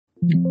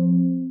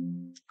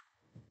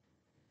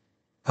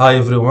Hi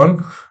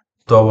everyone,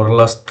 to our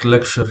last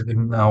lecture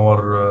in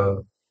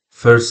our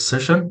first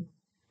session,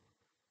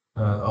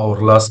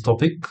 our last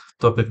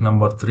topic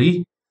number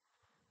 3,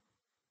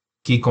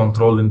 key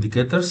control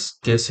indicators,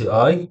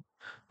 KCI.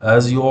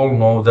 As you all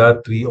know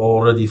that we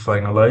already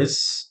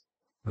finalized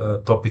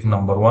topic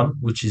number 1,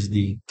 which is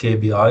the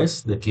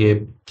KPIs, the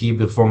key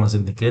performance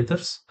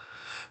indicators,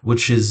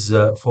 which is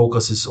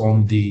focuses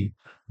on the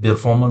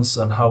performance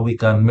and how we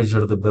can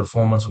measure the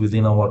performance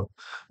within our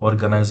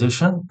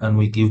organization, and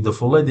we give the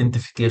full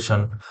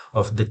identification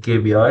of the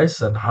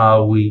KPIs and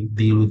how we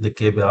deal with the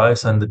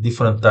KPIs and the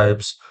different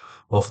types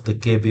of the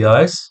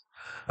KPIs.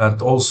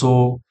 And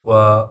also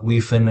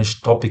we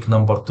finished topic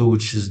number 2,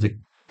 which is the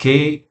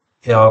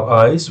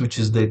KRIs, which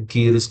is the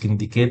key risk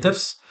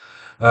indicators,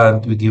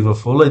 and we give a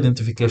full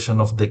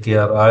identification of the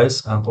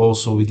KRIs, and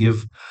also we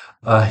give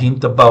a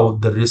hint about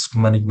the risk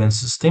management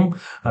system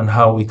and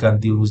how we can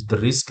deal with the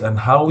risk and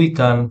how we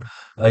can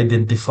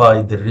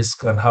identify the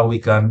risk and how we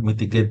can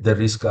mitigate the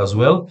risk as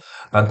well,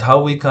 and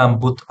how we can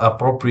put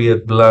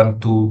appropriate plan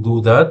to do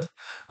that,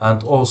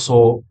 and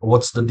also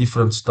what's the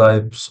different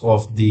types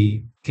of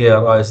the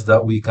KRIs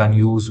that we can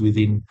use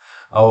within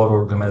our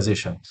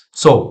organization.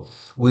 So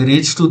we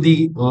reach to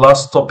the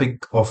last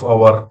topic of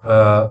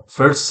our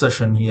first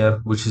session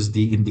here, which is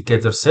the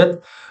indicator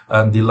set,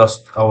 and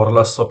our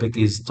last topic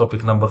is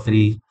topic number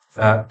 3,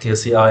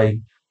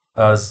 KCI.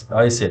 As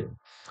I said,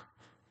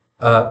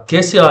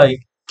 KCI,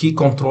 key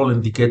control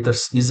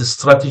indicators, is a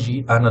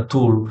strategy and a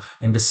tool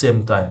in the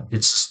same time.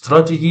 It's a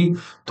strategy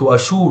to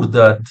assure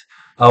that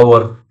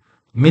our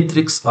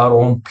metrics are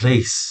on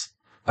place,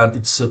 and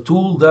it's a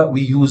tool that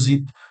we use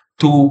it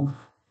to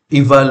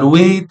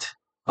evaluate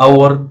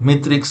our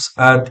metrics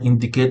and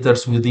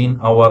indicators within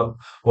our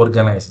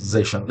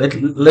organization.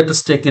 Let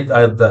us take it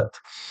at that.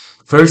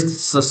 First,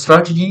 it's a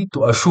strategy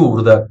to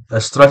assure that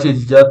a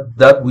strategy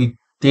that we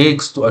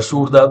takes to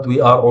assure that we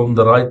are on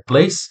the right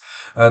place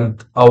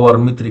and our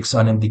metrics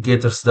and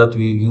indicators that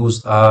we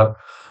use are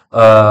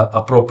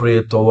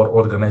appropriate to our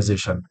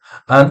organization.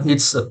 And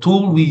it's a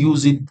tool we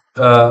use it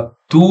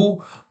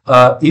to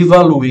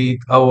evaluate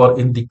our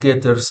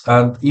indicators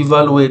and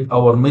evaluate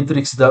our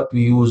metrics that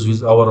we use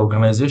with our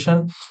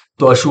organization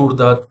to assure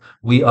that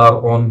we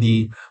are on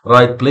the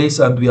right place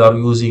and we are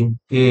using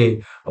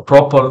a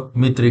proper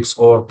metrics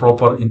or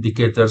proper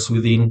indicators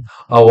within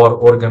our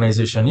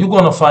organization. You're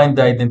going to find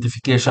the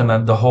identification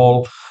and the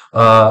whole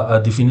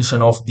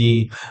definition of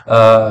the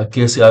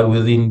KCI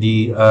within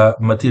the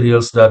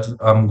materials that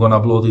I'm going to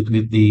upload it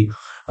with the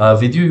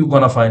video. You're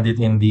going to find it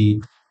in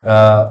the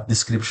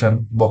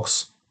description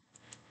box.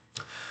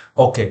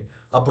 Okay,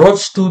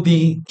 approach to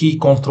the key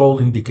control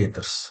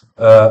indicators.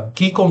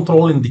 Key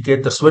control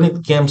indicators, when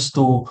it comes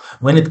to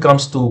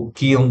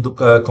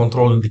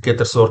control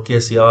indicators or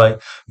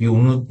KCI, you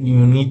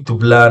need to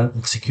plan,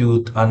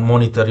 execute, and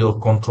monitor your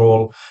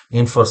control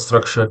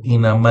infrastructure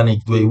in a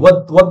managed way.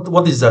 What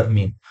does that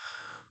mean?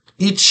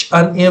 Each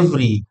and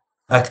every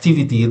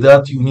activity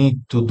that you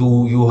need to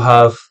do, you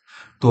have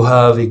to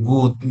have a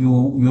good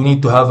you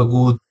need to have a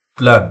good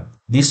plan.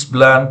 This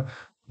plan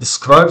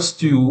describes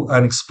to you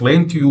and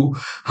explain to you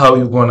how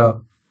you're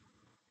gonna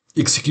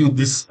execute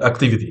this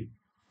activity.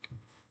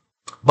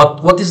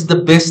 But what is the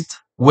best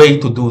way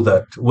to do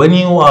that? When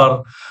you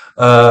are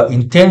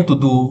intend to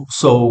do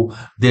so,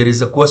 there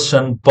is a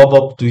question pop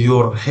up to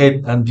your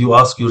head and you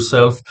ask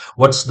yourself,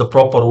 what's the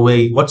proper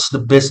way? What's the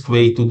best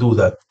way to do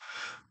that?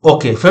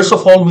 Okay, first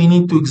of all, we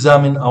need to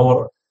examine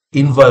our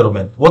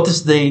environment. What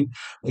is the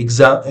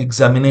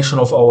examination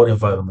of our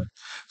environment?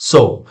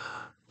 So,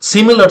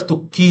 similar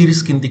to key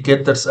risk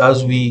indicators,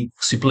 as we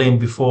explained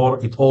before,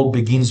 it all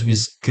begins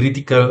with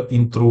critical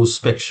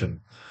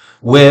introspection.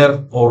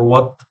 Where or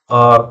what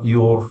are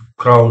your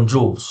crown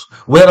jewels?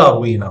 Where are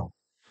we now?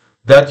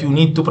 That you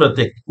need to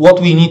protect. What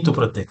we need to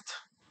protect.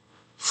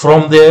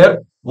 From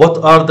there,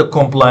 what are the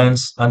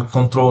compliance and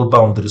control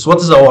boundaries? What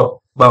is our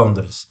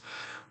boundaries?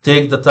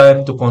 Take the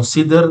time to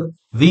consider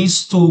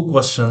these two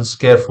questions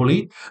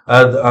carefully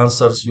and the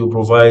answers you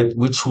provide,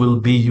 which will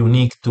be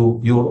unique to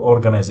your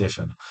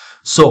organization.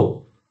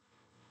 So,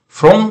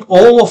 from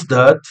all of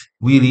that,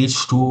 we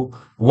reach to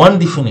one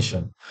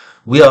definition.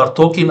 We are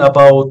talking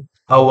about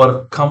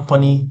our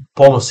company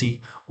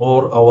policy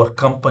or our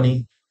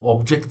company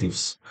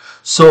objectives.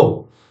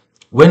 So,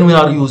 when we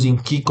are using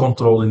key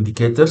control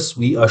indicators,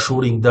 we are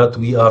assuring that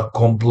we are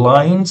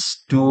compliant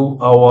to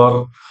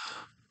our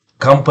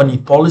company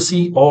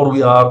policy or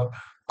we are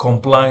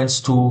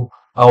compliant to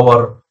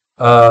our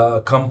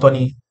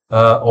company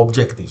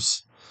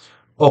objectives.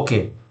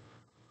 Okay,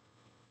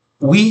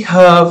 we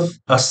have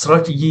a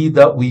strategy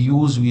that we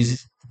use with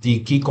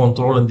the key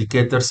control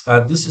indicators,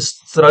 and this is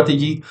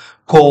strategy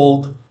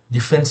called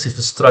defensive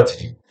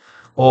strategy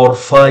or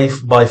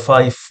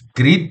 5x5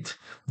 grid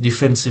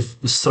defensive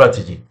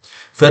strategy.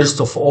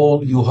 First of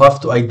all, you have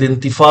to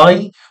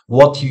identify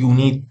what you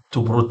need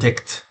to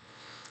protect.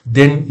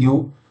 Then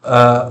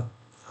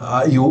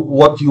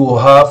what you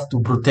have to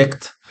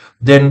protect,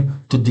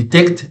 then to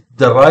detect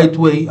the right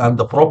way and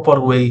the proper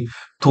way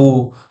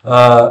to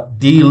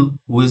deal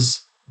with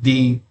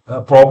the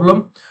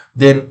problem,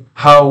 then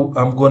how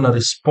I'm going to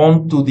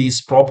respond to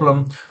this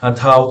problem and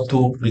how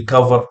to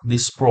recover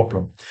this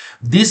problem.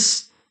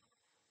 This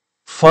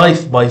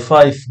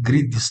 5x5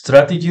 grid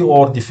strategy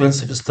or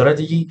defensive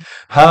strategy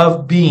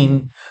have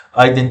been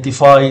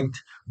identified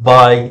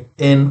by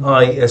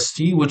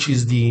NIST, which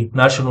is the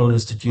National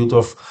Institute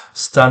of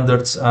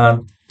Standards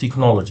and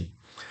Technology.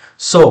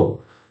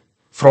 So,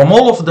 from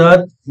all of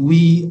that,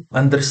 we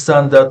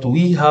understand that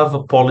we have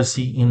a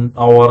policy in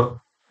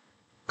our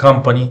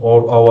company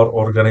or our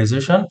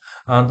organization,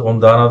 and on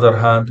the other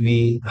hand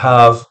we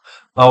have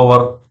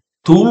our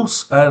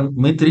tools and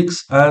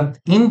metrics and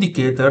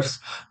indicators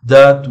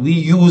that we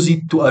use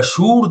it to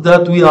assure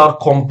that we are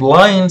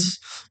compliant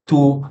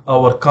to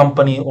our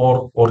company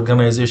or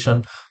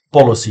organization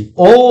policy.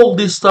 All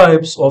these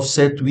types of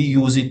set we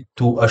use it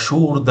to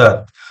assure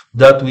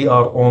that we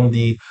are on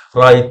the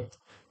right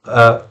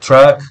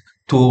track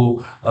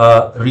to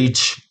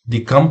reach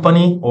the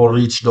company or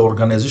reach the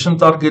organization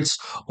targets,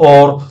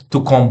 or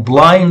to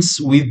compliance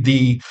with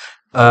the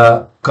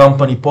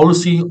company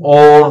policy,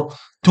 or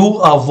to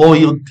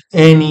avoid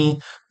any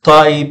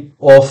type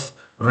of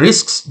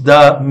risks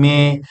that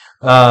may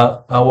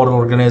our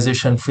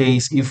organization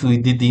face if we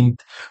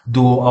didn't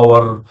do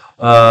our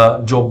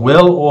job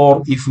well,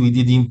 or if we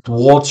didn't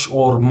watch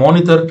or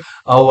monitor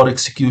our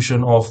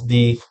execution of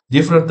the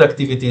different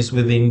activities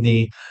within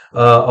the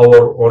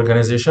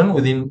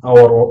within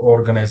our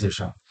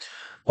organization.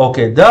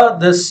 Okay,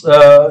 that's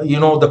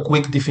the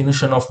quick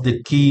definition of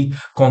the key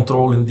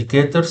control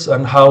indicators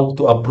and how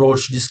to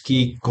approach these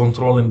key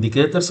control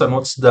indicators, and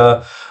what's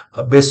the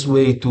best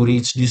way to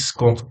reach these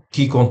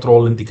key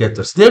control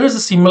indicators. There is a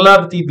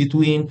similarity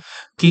between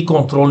key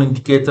control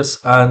indicators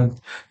and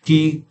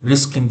key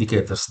risk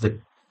indicators, the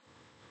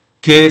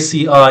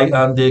KCI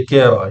and the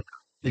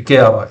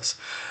KRIs.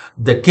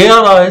 The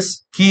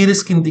KRIs, key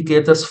risk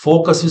indicators,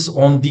 focuses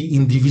on the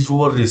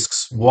individual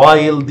risks,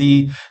 while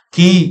the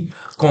key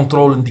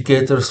control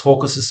indicators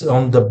focuses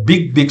on the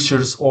big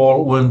pictures,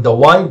 or on the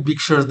wide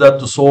pictures, that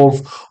to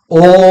solve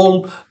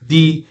all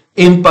the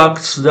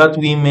impacts that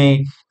we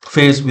may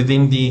face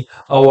within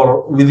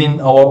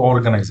our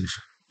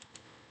organization.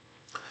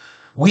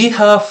 We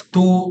have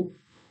two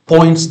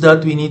points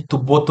that we need to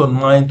put in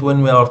mind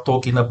when we are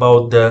talking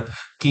about the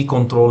key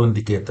control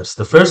indicators.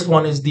 The first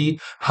one is the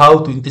how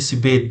to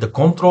anticipate the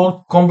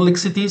control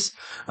complexities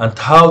and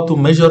how to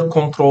measure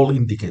control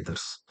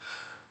indicators.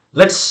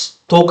 Let's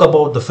talk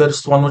about the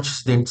first one, which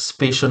is the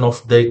anticipation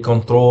of the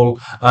control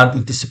and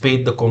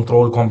anticipate the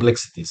control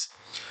complexities.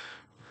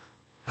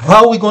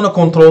 How are we going to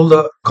control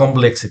the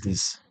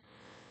complexities?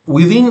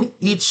 Within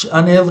each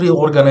and every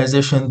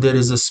organization, there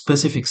is a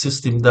specific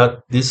system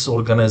that this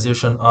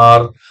organization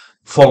are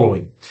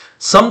following.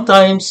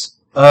 Sometimes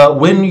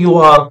when you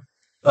are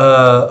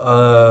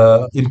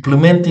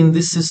implementing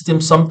this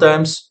system,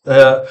 sometimes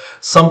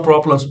some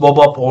problems pop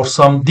up, or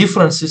some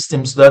different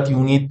systems that you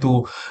need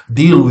to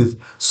deal with.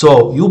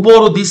 So you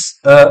borrow this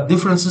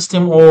different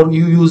system, or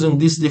you using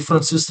this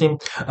different system,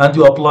 and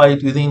you apply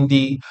it within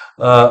the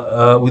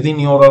within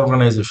your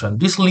organization.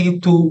 This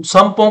lead to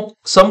some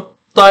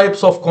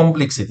types of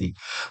complexity.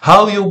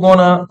 How you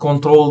gonna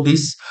control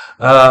this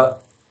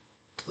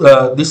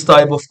this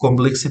type of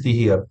complexity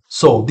here?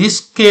 So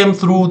this came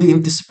through the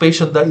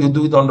anticipation that you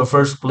do it on the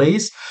first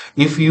place.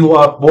 If you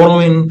are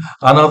borrowing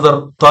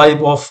another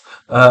type of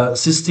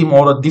system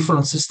or a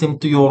different system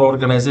to your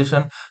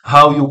organization,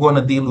 how you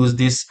gonna deal with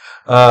this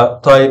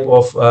type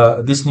of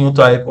this new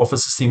type of a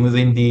system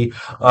within the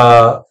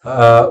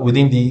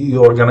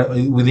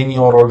within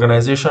your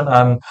organization,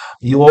 and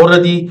you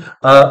already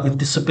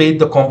anticipate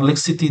the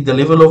complexity, the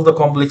level of the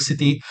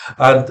complexity,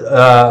 and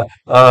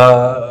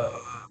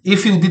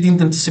if you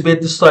didn't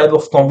anticipate this type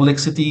of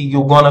complexity,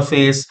 you're gonna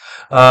face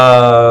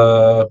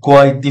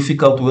quite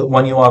difficult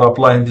when you are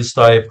applying this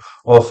type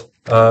of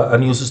a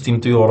new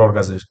system to your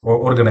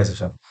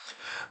organization.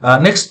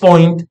 Next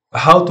point,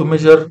 how to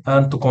measure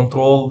and to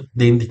control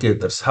the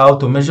indicators. How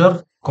to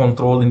measure,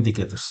 control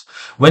indicators.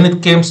 When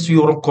it comes to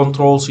your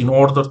controls, in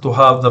order to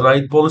have the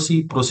right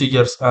policy,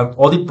 procedures, and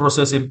audit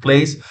process in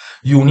place,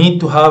 you need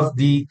to have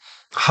the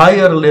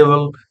higher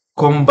level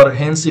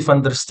comprehensive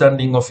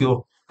understanding of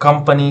your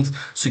company's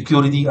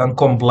security and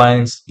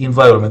compliance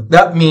environment.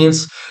 That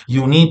means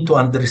you need to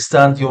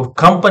understand your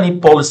company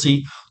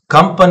policy,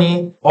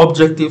 company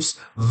objectives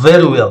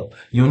very well.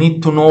 You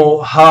need to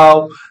know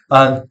how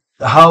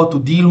to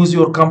deal with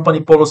your company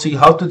policy,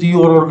 how to do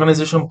your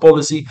organization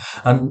policy,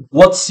 and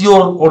what's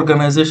your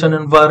organization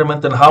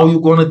environment, and how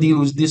you're going to deal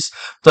with this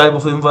type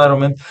of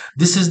environment.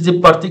 This is the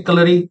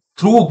particularly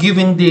true,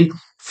 given the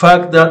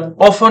fact that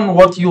often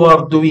what you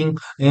are doing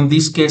in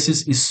these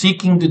cases is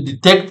seeking to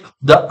detect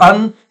the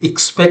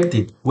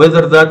unexpected,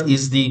 whether that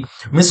is the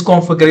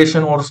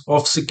misconfiguration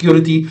of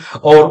security,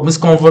 or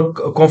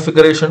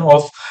misconfiguration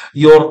of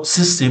your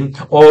system,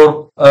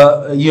 or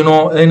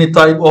any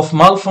type of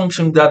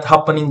malfunction that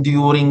happening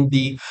during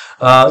the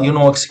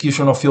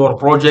execution of your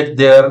project.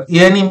 There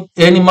any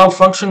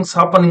malfunctions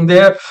happening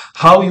there,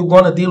 how you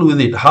gonna deal with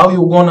it, how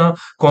you gonna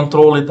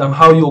control it, and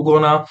how you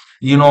gonna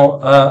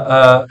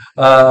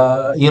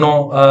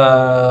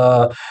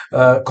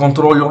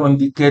control your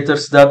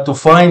indicators that to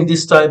find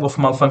this type of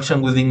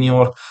malfunction within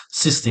your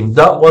system.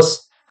 That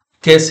was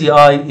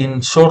KCI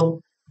in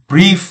short,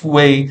 brief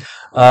way,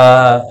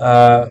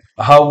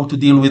 how to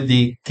deal with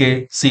the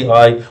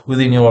KCI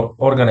within your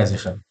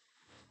organization.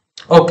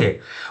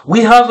 Okay,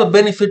 we have the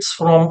benefits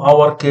from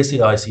our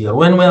KCIs here.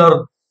 When we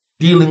are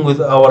dealing with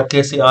our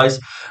KCIs,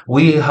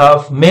 we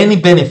have many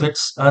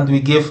benefits, and we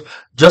give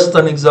just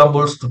an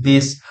examples to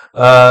these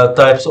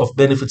types of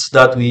benefits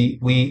that we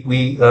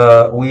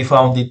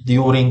found it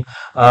during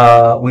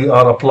we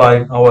are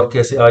applying our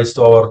KCIs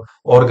to our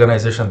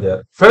organization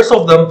there. First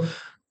of them,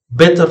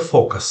 better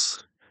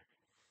focus.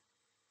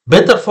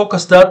 Better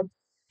focus, that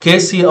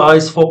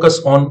KCIs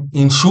focus on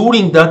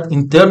ensuring that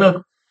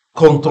internal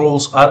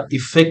controls are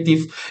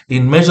effective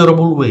in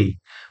measurable way.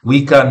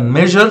 We can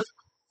measure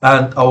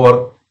and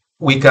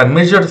we can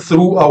measure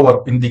through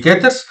our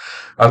indicators,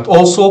 and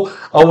also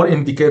our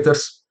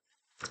indicators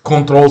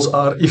controls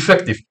are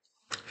effective.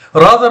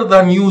 Rather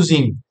than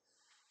using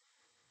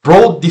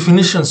broad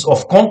definitions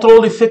of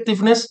control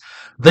effectiveness,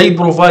 they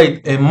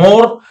provide a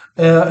more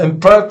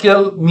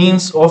empirical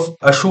means of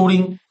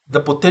assuring the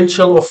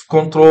potential of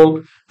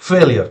control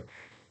failure.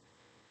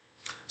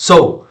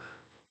 So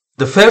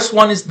the first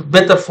one is the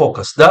better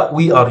focus, that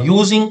we are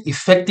using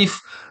effective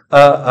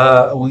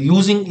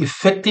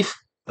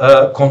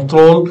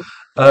control.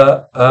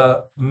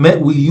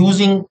 We're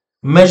using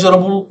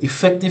measurable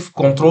effective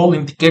control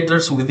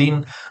indicators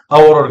within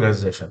our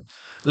organization.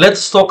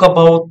 Let's talk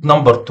about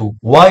number two,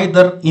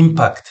 wider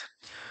impact.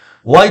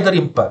 Wider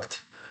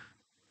impact.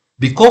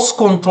 Because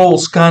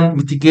controls can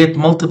mitigate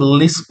multiple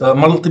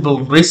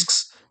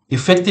risks,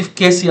 effective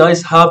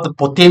KCIs have the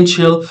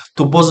potential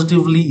to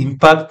positively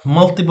impact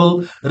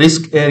multiple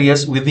risk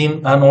areas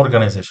within an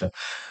organization.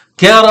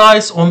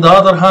 KRIs, on the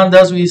other hand,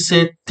 as we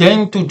said,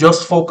 tend to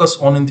just focus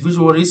on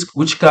individual risk,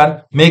 which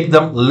can make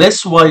them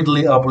less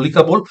widely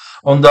applicable.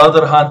 On the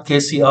other hand,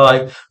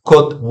 KCI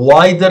could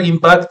wider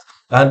impact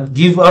and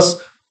give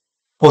us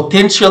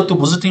potential to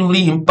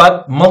positively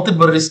impact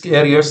multiple risk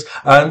areas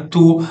and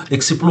to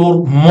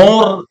explore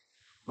more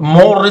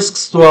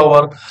risks to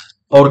our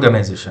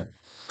organization.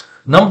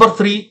 Number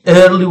three,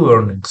 early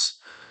warnings.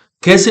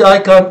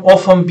 KCI can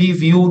often be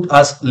viewed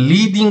as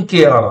leading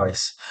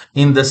KRIs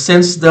in the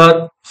sense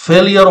that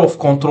failure of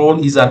control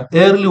is an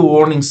early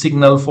warning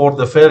signal for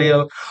the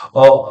failure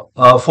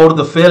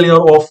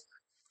of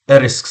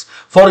risks.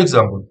 For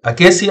example, a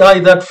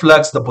KCI that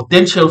flags the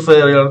potential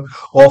failure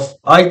of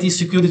IT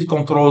security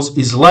controls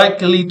is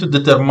likely to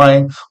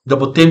determine the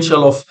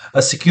potential of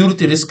a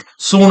security risk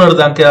sooner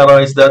than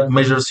KRIs that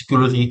measure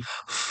security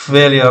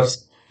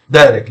failures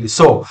directly.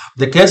 So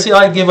the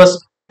KCI give us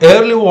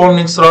early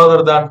warnings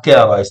rather than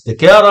KRIs. The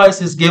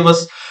KRIs is give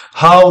us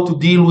how to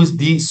deal with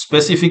the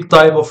specific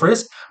type of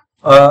risk.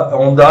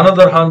 On the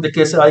other hand, the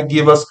KCI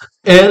give us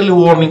early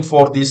warning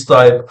for this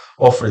type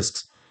of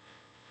risks.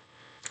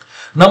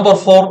 Number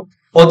four,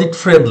 audit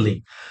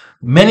friendly.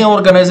 Many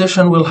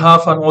organizations will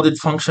have an audit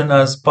function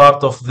as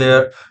part of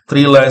their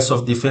 3 lines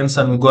of defense,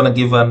 and we're going to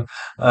give an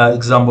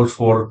example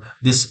for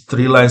these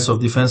 3 lines of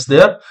defense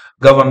there.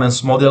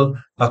 Governance model.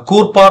 A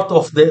core part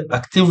of the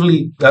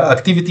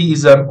activity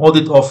is an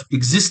audit of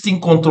existing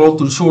control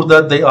to ensure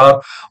that they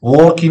are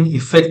working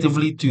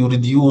effectively to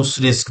reduce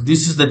risk.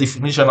 This is the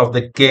definition of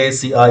the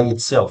KCI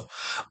itself.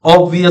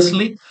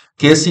 Obviously,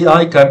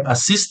 KCI can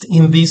assist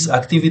in this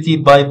activity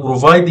by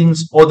providing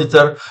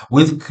auditor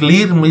with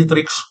clear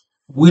metrics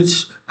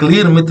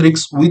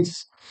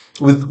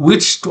with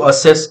which to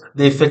assess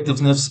the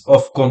effectiveness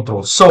of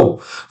control. So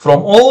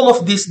from all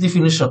of this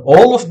definition,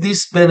 all of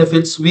these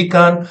benefits, we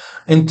can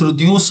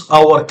introduce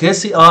our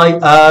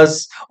KCI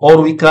as,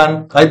 or we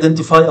can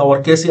identify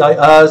our KCI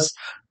as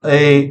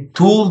a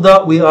tool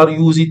that we are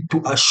using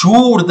to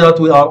assure that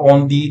we are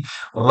on the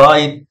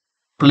right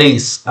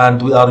place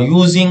and we are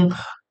using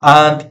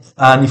an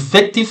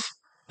effective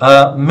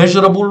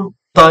measurable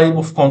type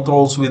of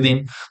controls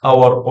within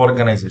our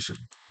organization.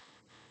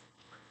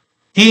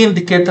 Key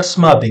indicators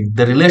mapping,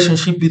 the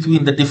relationship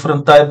between the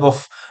different type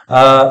of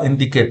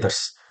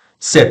indicators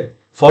set.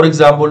 For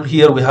example,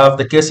 here we have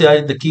the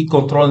KCI, the key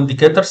control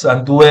indicators,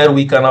 and where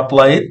we can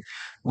apply it.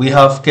 We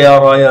have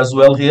KRI as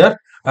well here,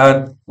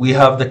 and we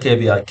have the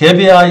KPI.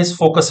 KPI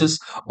focuses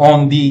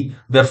on the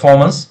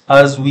performance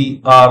as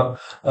we are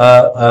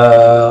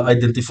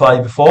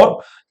identified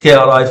before.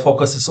 KRI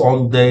focuses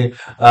on the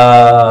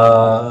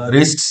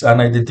risks and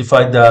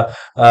identify the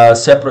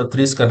separate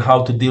risk and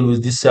how to deal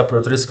with this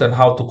separate risk and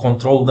how to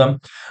control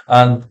them.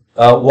 And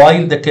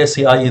while the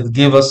KCI, it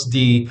gives us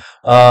the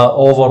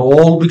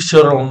overall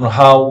picture on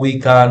how we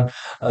can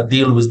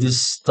deal with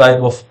this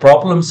type of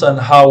problems and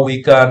how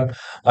we can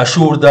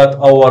assure that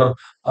our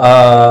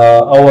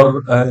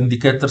our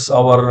indicators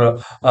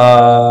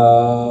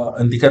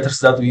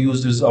that we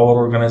use with our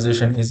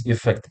organization is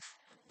effective.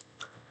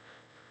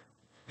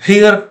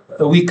 Here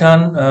we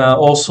can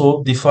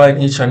also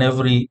define each and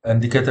every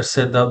indicator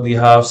set that we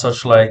have,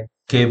 such like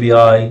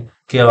KPI,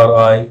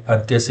 KRI,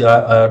 and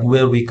KCI, and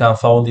where we can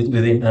found it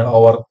within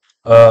our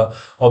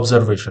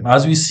observation.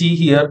 As we see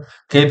here,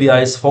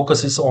 KPIs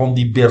focuses on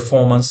the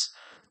performance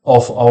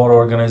of our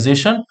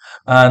organization,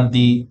 and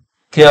the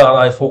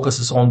KRI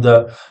focuses on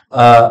the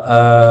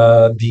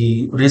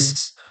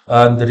risks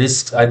and the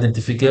risk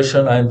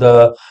identification and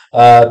the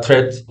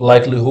threat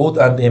likelihood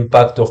and the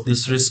impact of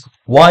this risk,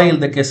 while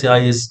the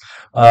KCI is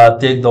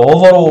take the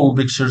overall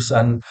pictures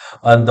and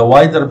the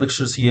wider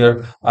pictures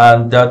here,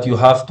 and that you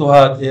have to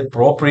have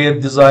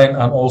appropriate design,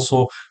 and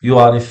also you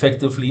are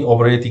effectively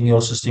operating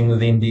your system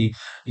within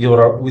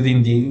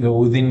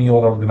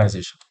your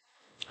organization.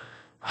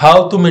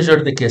 How to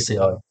measure the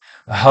KCI?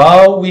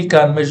 How we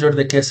can measure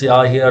the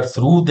KCI here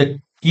through the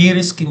key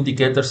risk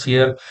indicators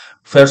here.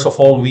 First of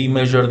all, we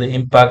measure the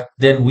impact,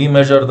 then we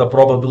measure the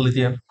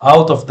probability, and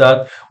out of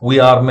that, we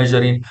are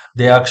measuring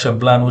the action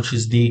plan, which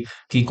is the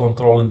key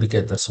control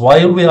indicators.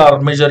 While we are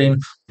measuring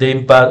the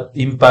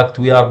impact,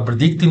 we are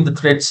predicting the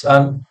threats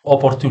and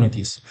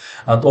opportunities.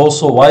 And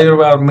also, while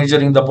we are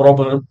measuring the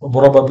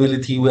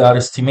probability, we are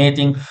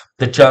estimating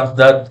the chance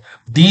that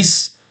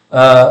these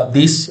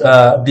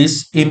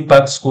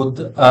impacts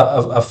could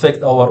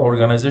affect our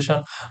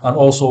organization. And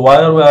also,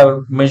 while we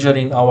are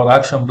measuring our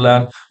action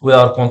plan, we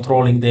are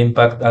controlling the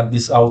impact and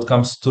these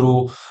outcomes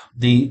through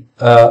the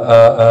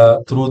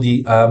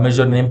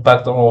measuring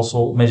impact and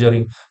also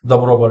measuring the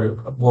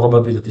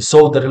probability.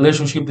 So the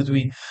relationship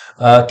between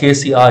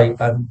KCI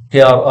and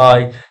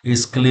KRI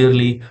is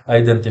clearly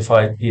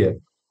identified here.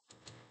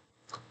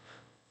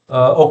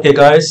 Okay,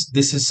 guys,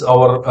 this is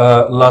our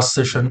last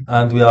session,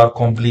 and we are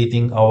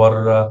completing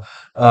our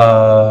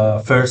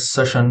first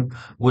session,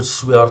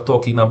 which we are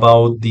talking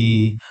about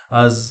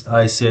as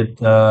I said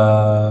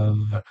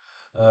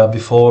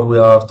before, we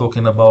are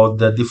talking about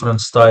the different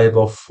type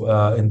of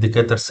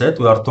indicator set.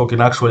 We are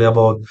talking actually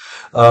about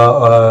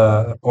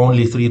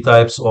only three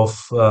types of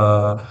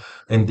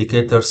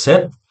indicator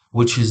set,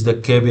 which is the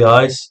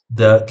KPIs,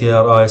 the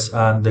KRIs,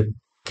 and the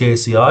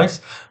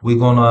KCIs. We're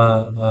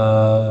gonna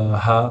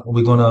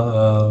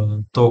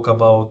talk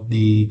about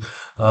we're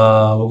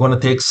gonna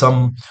take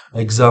some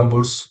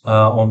examples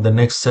on the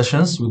next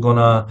sessions. We're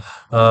gonna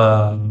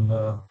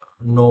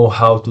know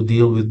how to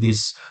deal with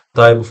this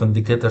type of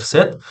indicator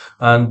set,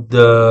 and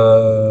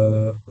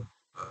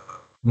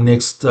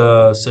next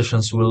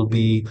sessions will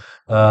be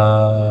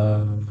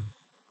an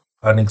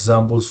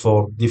examples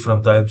for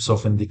different types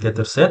of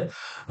indicator set.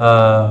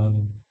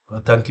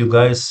 Thank you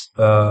guys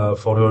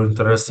for your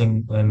interest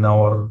in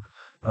our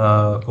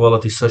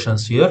quality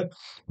sessions here.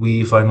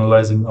 We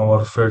finalizing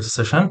our first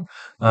session,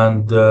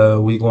 and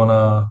we're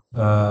gonna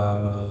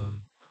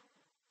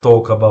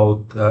talk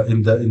about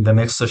in the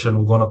next session.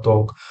 We're gonna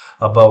talk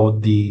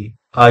about the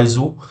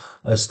ISO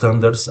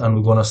standards, and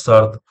we're gonna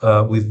start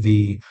with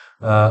the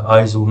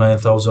ISO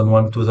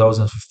 9001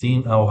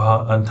 2015,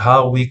 and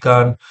how we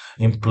can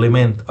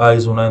implement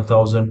ISO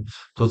 9000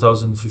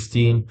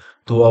 2015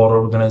 to our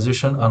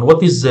organization, and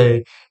what is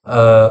the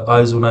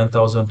ISO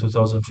 9000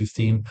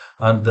 2015,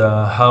 and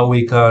how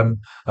we can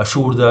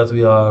assure that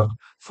we are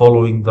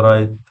following the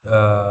right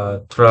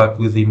track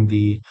within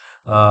the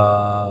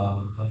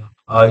ISO,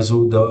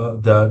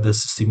 the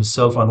system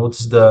itself, and what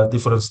is the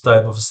different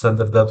type of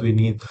standard that we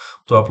need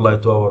to apply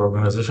to our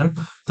organization.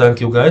 Thank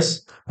you,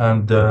 guys,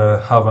 and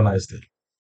have a nice day.